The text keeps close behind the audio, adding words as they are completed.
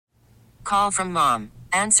call from mom.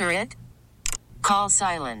 Answer it. Call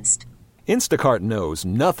silenced. Instacart knows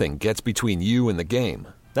nothing gets between you and the game.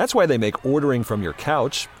 That's why they make ordering from your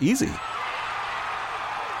couch easy.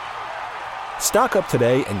 Stock up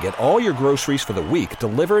today and get all your groceries for the week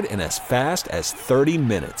delivered in as fast as 30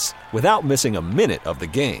 minutes without missing a minute of the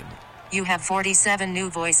game. You have 47 new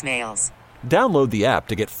voicemails. Download the app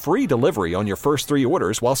to get free delivery on your first 3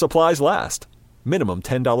 orders while supplies last. Minimum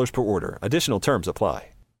 $10 per order. Additional terms apply.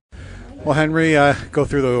 Well, Henri, go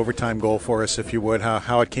through the overtime goal for us, if you would,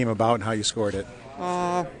 how it came about and how you scored it.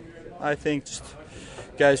 I think just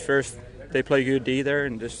guys first, they play good D there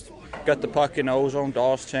and just got the puck in O-zone,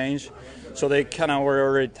 Dawes changed. So they kind of were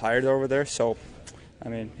already tired over there. So, I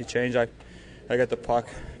mean, he changed. I got the puck,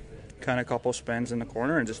 kind of a couple spins in the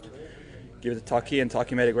corner and just give it to Tucky, and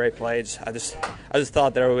Tucky made a great play. I just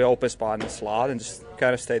thought there would be an open spot in the slot and just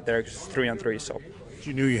kind of stayed there, 3-on-3, so.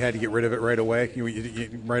 You knew you had to get rid of it right away.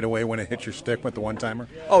 You right away when it hit your stick with the one-timer.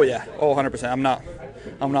 Oh yeah, 100%. I'm not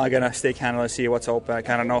gonna stick handle and see what's open. I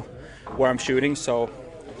kind of know where I'm shooting, so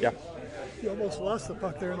yeah. You almost lost the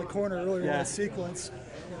puck there in the corner earlier in that sequence.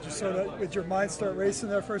 Did your mind start racing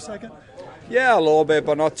there for a second? Yeah, a little bit,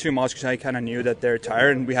 but not too much because I kind of knew that they're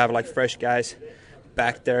tired and we have like fresh guys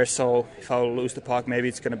back there. So if I lose the puck, maybe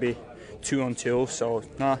it's gonna be 2-on-2. So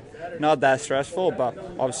not that stressful, but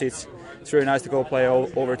obviously it's really nice to go play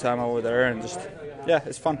overtime over there and just, yeah,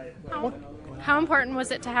 it's fun. How important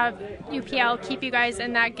was it to have UPL keep you guys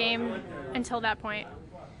in that game until that point?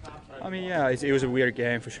 I mean, yeah, it was a weird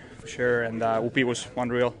game for sure, and UP was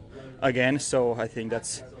unreal again, so I think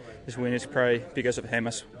this win is probably because of him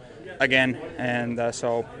again, and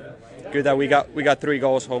so good that we got 3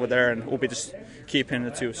 goals over there, and UP just keeping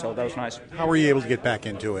the 2, so that was nice. How were you able to get back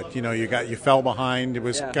into it? You know, you fell behind, it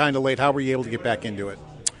was kind of late. How were you able to get back into it?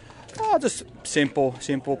 Oh, just simple,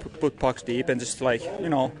 put pucks deep and just not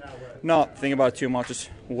think about it too much, just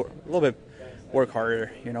a little bit work harder.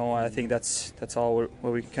 I think that's all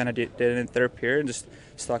what we kind of did in the third period and just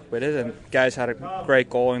stuck with it. And guys had a great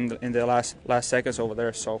goal in the last seconds over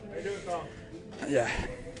there. So, yeah.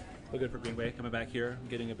 Well, good for Green Bay coming back here,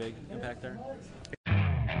 getting a big impact there.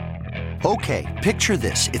 Okay, picture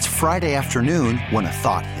this. It's Friday afternoon when a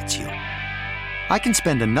thought hits you. I can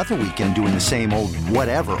spend another weekend doing the same old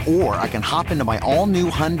whatever, or I can hop into my all-new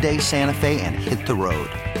Hyundai Santa Fe and hit the road.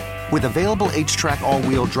 With available H-Track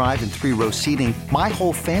all-wheel drive and 3-row seating, my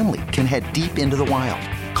whole family can head deep into the wild.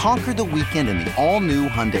 Conquer the weekend in the all-new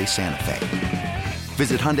Hyundai Santa Fe.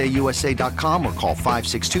 Visit HyundaiUSA.com or call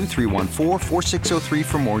 562-314-4603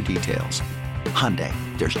 for more details. Hyundai,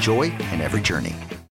 there's joy in every journey.